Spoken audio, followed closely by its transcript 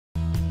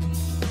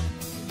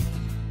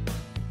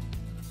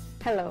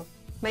Hello,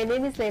 my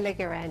name is Leila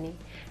Garani.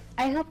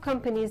 I help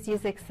companies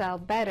use Excel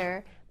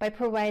better by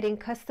providing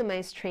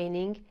customized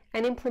training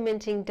and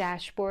implementing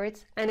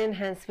dashboards and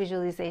enhanced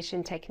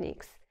visualization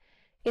techniques.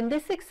 In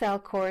this Excel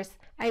course,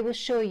 I will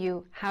show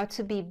you how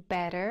to be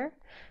better,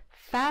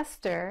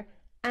 faster,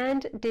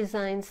 and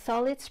design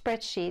solid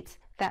spreadsheets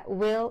that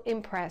will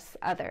impress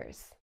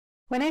others.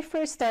 When I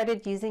first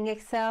started using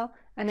Excel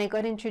and I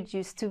got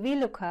introduced to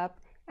VLOOKUP,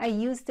 I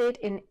used it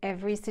in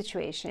every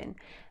situation,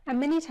 and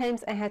many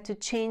times I had to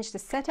change the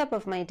setup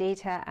of my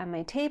data and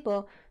my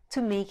table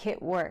to make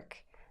it work.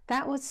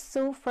 That was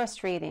so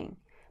frustrating,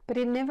 but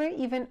it never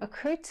even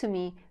occurred to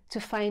me to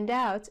find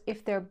out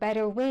if there are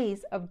better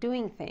ways of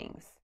doing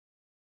things.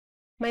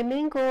 My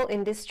main goal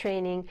in this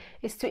training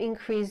is to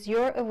increase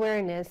your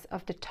awareness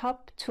of the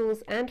top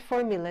tools and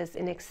formulas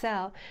in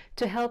Excel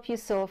to help you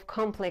solve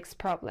complex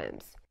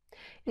problems.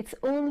 It's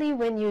only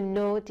when you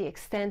know the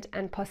extent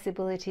and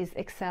possibilities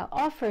Excel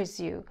offers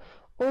you,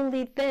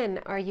 only then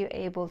are you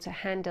able to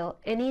handle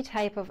any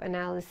type of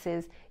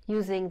analysis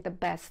using the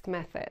best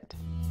method.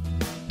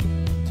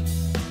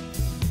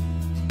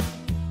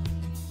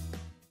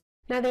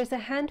 Now there's a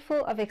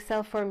handful of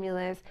Excel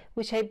formulas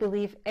which I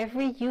believe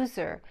every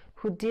user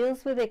who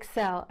deals with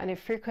Excel on a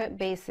frequent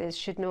basis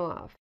should know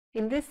of.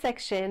 In this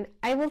section,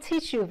 I will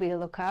teach you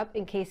VLOOKUP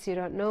in case you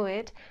don't know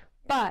it,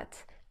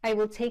 but I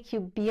will take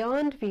you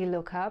beyond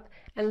VLOOKUP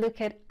and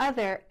look at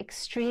other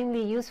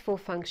extremely useful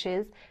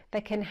functions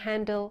that can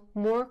handle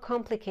more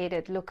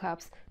complicated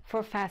lookups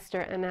for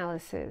faster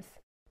analysis.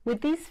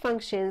 With these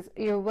functions,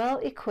 you're well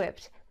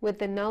equipped with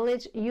the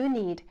knowledge you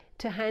need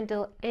to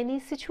handle any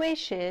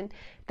situation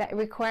that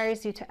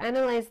requires you to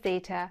analyze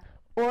data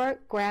or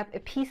grab a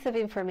piece of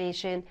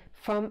information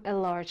from a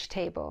large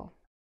table.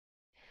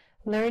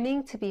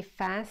 Learning to be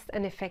fast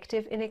and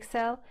effective in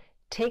Excel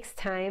takes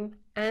time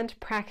and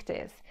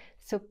practice,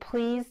 so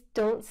please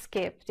don't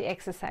skip the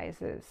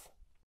exercises.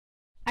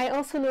 I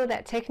also know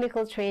that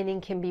technical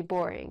training can be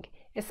boring,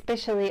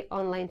 especially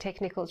online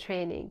technical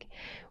training,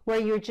 where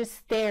you're just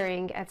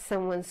staring at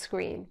someone's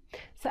screen.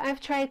 So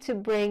I've tried to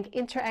bring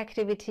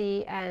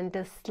interactivity and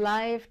this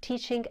live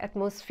teaching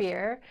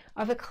atmosphere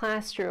of a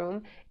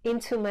classroom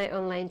into my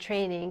online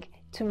training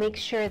to make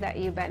sure that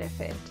you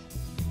benefit.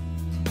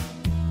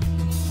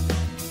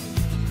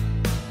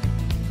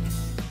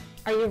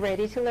 Are you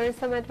ready to learn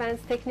some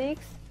advanced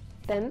techniques?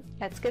 Then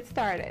let's get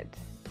started.